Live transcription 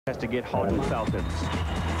has to get hold of the Falcons.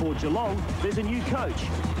 For Geelong, there's a new coach,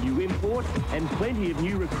 new import, and plenty of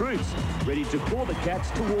new recruits ready to call the Cats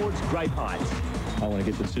towards great heights. I want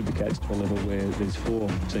to get the Supercats to a level where there's 4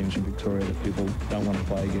 teams from Victoria that people don't want to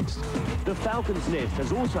play against. The Falcons' nest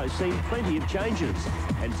has also seen plenty of changes,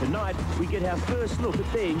 and tonight we get our first look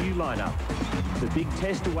at their new lineup. The big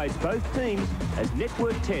test awaits both teams as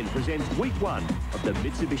Network 10 presents Week 1 of the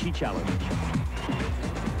Mitsubishi Challenge.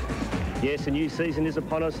 Yes, a new season is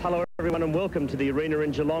upon us. Hello everyone and welcome to the arena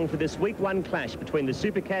in Geelong for this Week 1 clash between the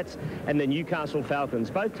Supercats and the Newcastle Falcons.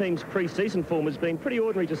 Both teams' pre-season form has been pretty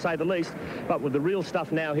ordinary to say the least, but with the real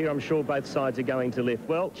stuff now here, I'm sure both sides are going to lift.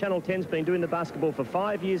 Well, Channel 10's been doing the basketball for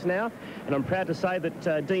 5 years now, and I'm proud to say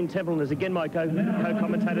that Dean Templeton is again my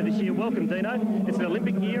co-commentator this year. Welcome, Dino. It's an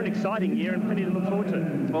Olympic year, an exciting year, and plenty to look forward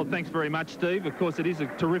to. Well, thanks very much, Steve. Of course, it is a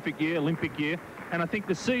terrific year, Olympic year, and I think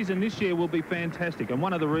the season this year will be fantastic, and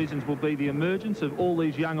one of the reasons will be the emergence of all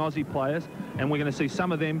these young Aussie players, and we're going to see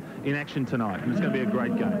some of them in action tonight, and it's going to be a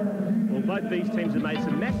great game. Well, both these teams have made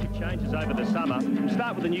some massive changes over the summer. We'll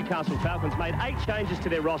start with the Newcastle Falcons, made 8 changes to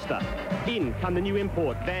their roster. In come the new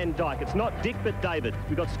import, Van Dyke. It's not Dick, but David.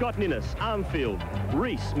 We've got Scott Ninnis, Armfield,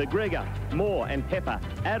 Reese, McGregor, Moore and Pepper.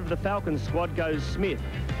 Out of the Falcons squad goes Smith.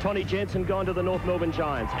 Tony Jensen gone to the North Melbourne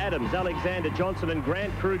Giants. Adams, Alexander, Johnson and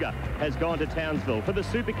Grant Kruger has gone to Townsville. For the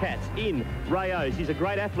Supercats, in Ray O's. He's a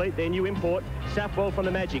great athlete, their new import. Safwell from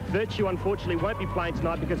the Magic. Virtue, unfortunately, won't be playing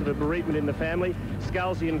tonight because of a bereavement in the family.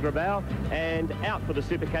 Scalzi and Grabau. And out for the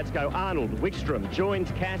Supercats go Arnold, Wickstrom,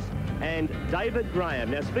 joins Cass and David Graham.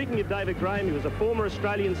 Now, speaking of David Graham, he was a former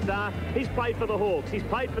Australian star. He's played for the Hawks. He's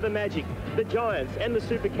played for the Magic, the Giants and the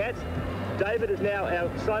Supercats. David is now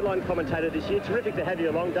our sideline commentator this year. Terrific to have you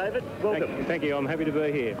along, David. Welcome. Thank you. I'm happy to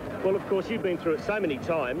be here. Well, of course, you've been through it so many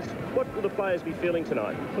times. What will the players be feeling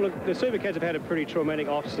tonight? Well, look, the Supercats have had a pretty traumatic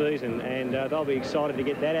off-season, and they'll be excited to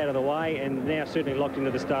get that out of the way, and now certainly locked into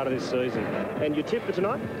the start of this season. And your tip for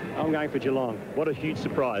tonight? I'm going for Geelong. What a huge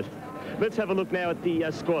surprise. Let's have a look now at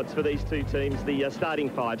the squads for these two teams, the starting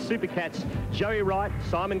 5. Supercats, Joey Wright,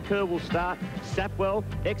 Simon Kerr will start, Sapwell,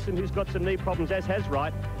 Exon, who's got some knee problems, as has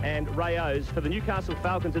Wright, and Ray O's. For the Newcastle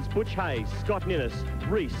Falcons, it's Butch Hayes, Scott Ninnis,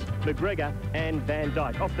 Reese, McGregor and Van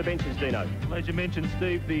Dyke. Off the benches, Dino. As you mentioned,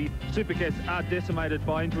 Steve, the Supercats are decimated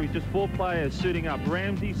by injuries. Just 4 players suiting up.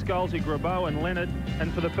 Ramsey, Scalzi, Grabo and Leonard.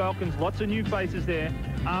 And for the Falcons, lots of new faces there.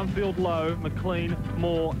 Armfield, Lowe, McLean,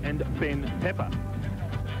 Moore and Ben Pepper.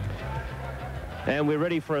 And we're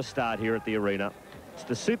ready for a start here at the arena. It's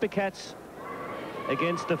the Supercats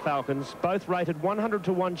against the Falcons, both rated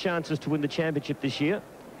 100-to-1 chances to win the championship this year.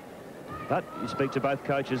 But you speak to both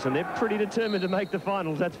coaches and they're pretty determined to make the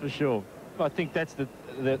finals, that's for sure. I think that's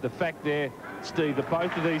the fact there, Steve, that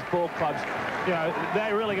both of these ball clubs, you know,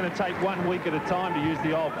 they're really going to take 1 week at a time, to use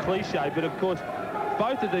the old cliche, but of course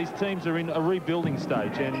both of these teams are in a rebuilding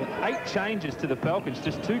stage, and 8 changes to the Falcons,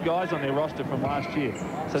 just 2 guys on their roster from last year.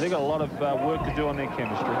 So they've got a lot of work to do on their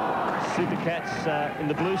chemistry. Supercats in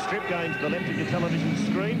the blue strip going to the left of your television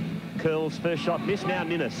screen. Curl's first shot missed. Now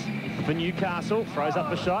Ninnis for Newcastle, throws up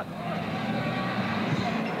the shot.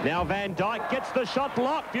 Now Van Dyke gets the shot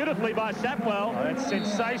blocked beautifully by Sapwell. Oh, that's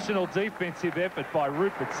sensational defensive effort by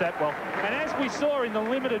Rupert Sapwell. And as we saw in the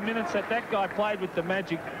limited minutes that guy played with the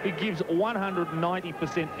Magic, he gives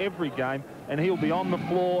 190% every game, and he'll be on the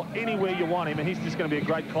floor anywhere you want him, and he's just going to be a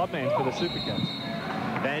great clubman for the Supercats.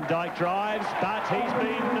 Van Dyke drives, but he's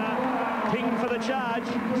been pinged for the charge.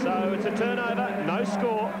 So it's a turnover, no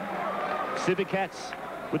score. Supercats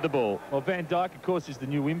with the ball. Well, Van Dyke, of course, is the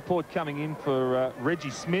new import coming in for Reggie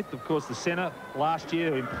Smith, of course, the centre last year,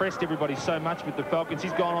 who impressed everybody so much with the Falcons.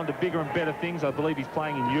 He's gone on to bigger and better things. I believe he's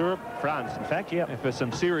playing in Europe. France, in fact, yeah. For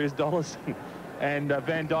some serious dollars. And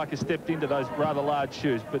Van Dyke has stepped into those rather large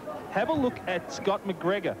shoes. But have a look at Scott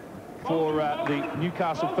McGregor for the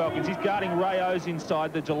Newcastle Falcons. He's guarding Ray O's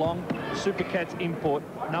inside, the Geelong Supercats import,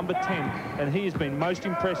 number 10, and he has been most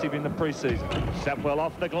impressive in the pre-season. Sapwell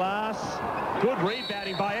off the glass. Good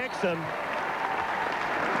rebounding by Exum.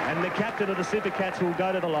 And the captain of the Supercats will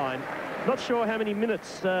go to the line. Not sure how many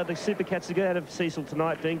minutes the Supercats are going to have Cecil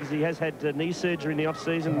tonight, Dean, because he has had knee surgery in the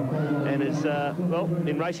off-season and is, well,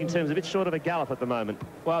 in racing terms, a bit short of a gallop at the moment.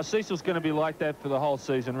 Well, Cecil's going to be like that for the whole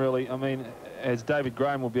season, really. I mean, as David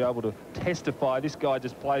Graham will be able to testify, this guy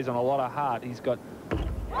just plays on a lot of heart. He's got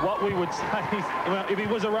what we would say, well, if he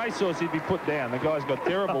was a racehorse, he'd be put down. The guy's got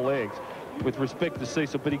terrible legs. With respect to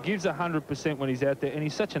Cecil, but he gives 100% when he's out there, and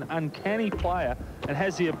he's such an uncanny player and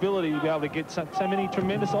has the ability to be able to get so many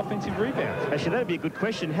tremendous offensive rebounds. Actually, that'd be a good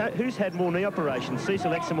question. Who's had more knee operations,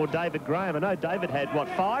 Cecil Exum or David Graham? I know David had, what,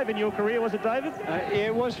 5 in your career, was it, David? Yeah,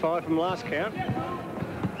 it was 5 from last count.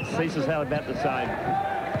 Cecil's had about the same.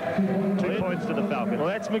 for the Falcons. Well,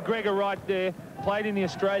 that's McGregor right there. Played in the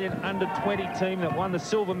Australian under-20 team that won the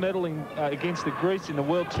silver medal against the Greece in the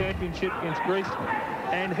World Championship against Greece.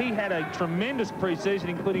 And he had a tremendous pre-season,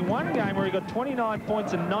 including one game where he got 29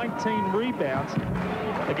 points and 19 rebounds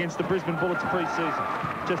against the Brisbane Bullets pre-season.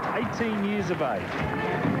 Just 18 years of age.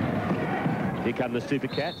 Here come the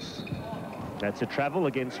Supercats. That's a travel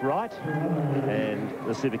against Wright. And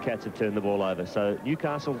the Supercats have turned the ball over. So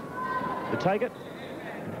Newcastle to take it.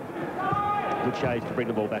 Butch Hayes to bring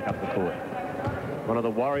the ball back up the court. One of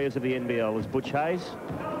the warriors of the NBL is Butch Hayes.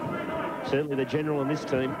 Certainly the general in this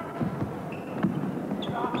team.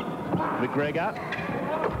 McGregor.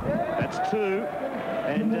 That's two.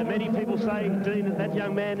 And many people say, Dean, that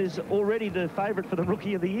young man is already the favourite for the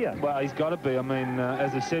Rookie of the Year. Well, he's got to be. I mean,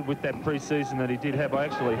 as I said, with that pre-season that he did have, I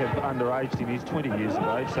actually have underaged him. He's 20 years of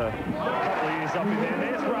age, so a couple of years up in there.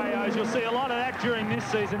 There's Ray O's. You'll see a lot of that during this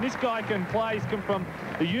season. This guy can play. He's come from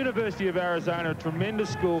the University of Arizona, a tremendous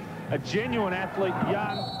school, a genuine athlete,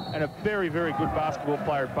 young, and a very, very good basketball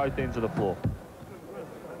player at both ends of the floor.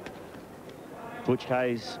 Butch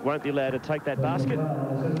Hayes won't be allowed to take that basket.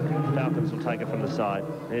 Falcons will take it from the side.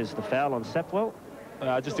 There's the foul on Sapwell.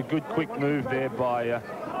 Just a good quick move there by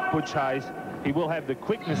Butch Hayes. He will have the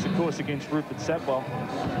quickness, of course, against Rupert Sapwell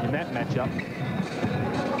in that matchup.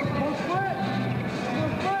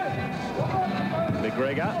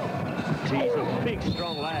 McGregor. He's a big,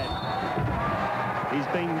 strong lad. He's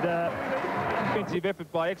been... Defensive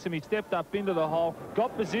effort by Exum. He stepped up into the hole,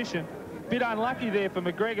 got position. Bit unlucky there for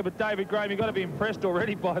McGregor, but David Graham, you've got to be impressed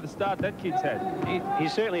already by the start that kid's had.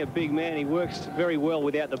 He's certainly a big man. He works very well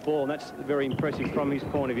without the ball, and that's very impressive from his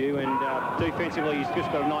point of view. And defensively, he's just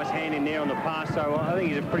got a nice hand in there on the pass, so I think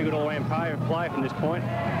he's a pretty good all-round player from this point.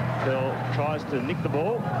 Bill tries to nick the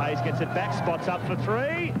ball. Hayes gets it back, spots up for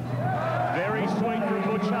three. Very sweet from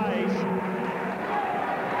Butch Hayes.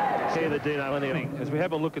 See the Dino anything. As we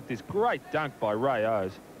have a look at this great dunk by Ray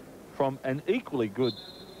O's from an equally good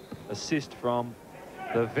assist from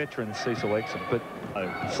the veteran Cecil Exum. But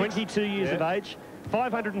 22 years of age,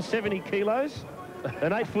 570 kilos,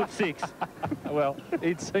 and 8'6". Well,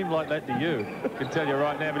 it seemed like that to you, I can tell you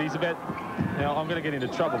right now. But he's about, now I'm going to get into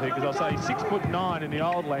trouble here because I'll say he's 6'9" in the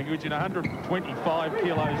old language and 125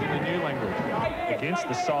 kilos in the new language. Against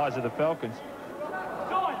the size of the Falcons.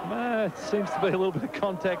 It seems to be a little bit of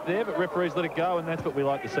contact there, but referees let it go, and that's what we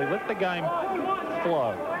like to see. Let the game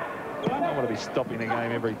flow. I don't want to be stopping the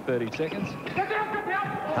game every 30 seconds.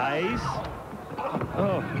 Hayes.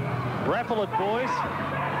 Oh, raffle it, boys.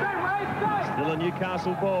 Still a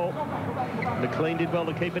Newcastle ball. McLean did well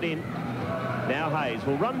to keep it in. Now Hayes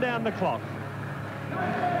will run down the clock.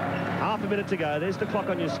 Half a minute to go. There's the clock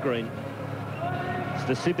on your screen. It's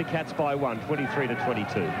the Supercats by 1,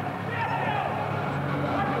 23-22.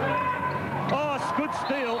 Oh, good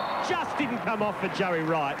steal. Just didn't come off for Joey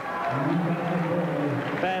Wright.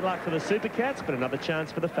 Bad luck for the Supercats, but another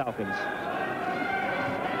chance for the Falcons.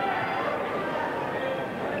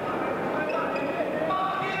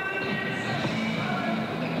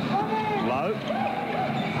 Low.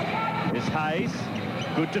 There's Hayes.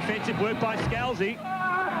 Good defensive work by Scalzi.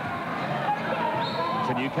 It's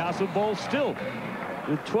a Newcastle ball still,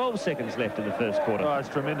 with 12 seconds left in the first quarter. Oh, it's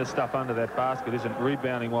tremendous stuff under that basket, isn't it?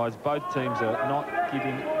 Rebounding-wise, both teams are not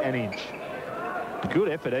giving an inch. Good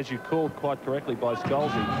effort, as you called quite correctly, by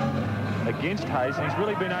Scalzi against Hayes, and he's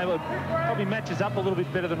really been able to probably matches up a little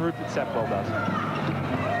bit better than Rupert Sapwell does.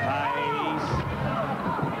 Hayes.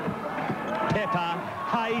 Pepper.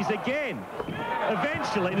 Hayes again.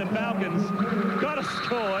 Eventually, the Falcons got a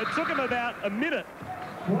score. It took them about a minute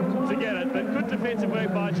to get it, but good defensive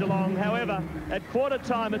work by Geelong. However, at quarter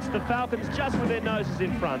time, it's the Falcons just with their noses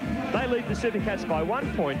in front. They lead the Supercats by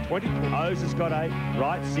 1 point. 20. O's has got 8,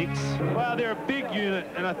 Wright 6. Well, they're a big unit,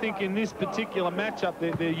 and I think in this particular matchup,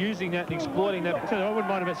 they're using that and exploiting that. I wouldn't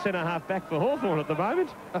mind him at centre-half back for Hawthorn at the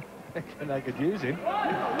moment. And they could use him.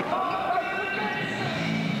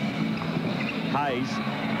 Hayes.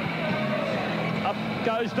 Up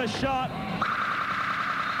goes the shot.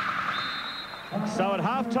 So at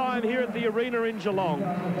half-time here at the arena in Geelong,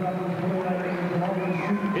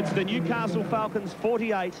 it's the Newcastle Falcons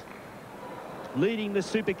 48, leading the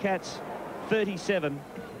Supercats 37.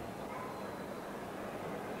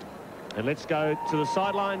 And let's go to the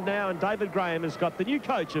sideline now, and David Graham has got the new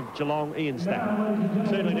coach of Geelong, Ian Stack.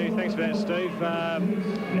 Certainly do. Thanks for that, Steve.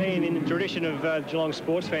 Ian, in the tradition of Geelong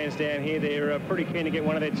sports fans down here, they're pretty keen to get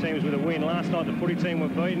one of their teams with a win. Last night, the footy team were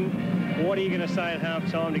beaten. What are you going to say at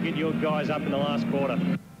half-time to get your guys up in the last quarter?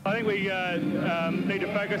 I think we need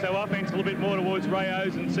to focus our offense a little bit more towards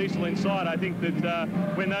Rayos and Cecil inside. I think that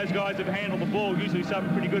when those guys have handled the ball, usually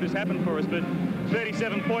something pretty good has happened for us. But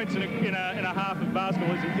 37 points in a half of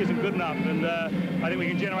basketball isn't good enough, and I think we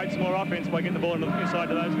can generate some more offense by getting the ball inside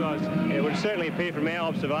to those guys. Yeah, it would certainly appear from our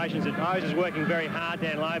observations that Oz is working very hard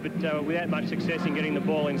down low, but without much success in getting the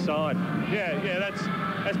ball inside. Yeah,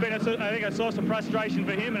 that's been, I think, a source of frustration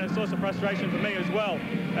for him and a source of frustration for me as well.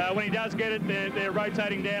 When he does get it, they're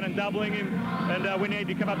rotating down and doubling him, and we need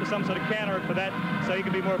to come up with some sort of counter for that so he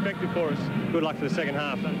can be more effective for us. Good luck for the second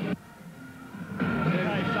half.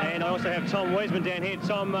 And I also have Tom Wiesman down here.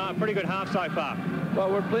 Tom, pretty good half so far.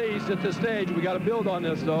 Well, we're pleased at this stage. We got to build on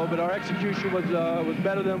this, though, but our execution was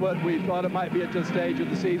better than what we thought it might be at this stage of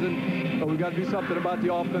the season. But we've got to do something about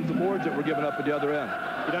the offensive boards that we're giving up at the other end.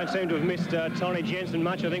 You don't seem to have missed Tony Jensen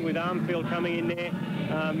much, I think, with Armfield coming in there.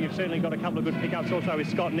 You've certainly got a couple of good pickups also with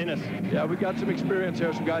Scott and Innes. Yeah, we've got some experience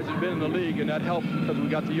here, some guys that have been in the league, and that helps because we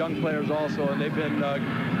got the young players also, and they've been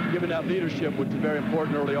given that leadership, which is very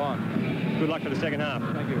important early on. Good luck for the second half.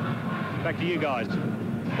 Thank you. Back to you guys.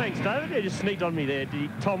 Thanks, David. You just sneaked on me there,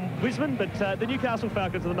 Tom Wiesman. But the Newcastle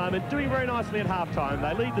Falcons at the moment doing very nicely at halftime.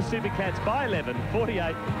 They lead the Supercats by 11,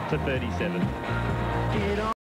 48 to 37.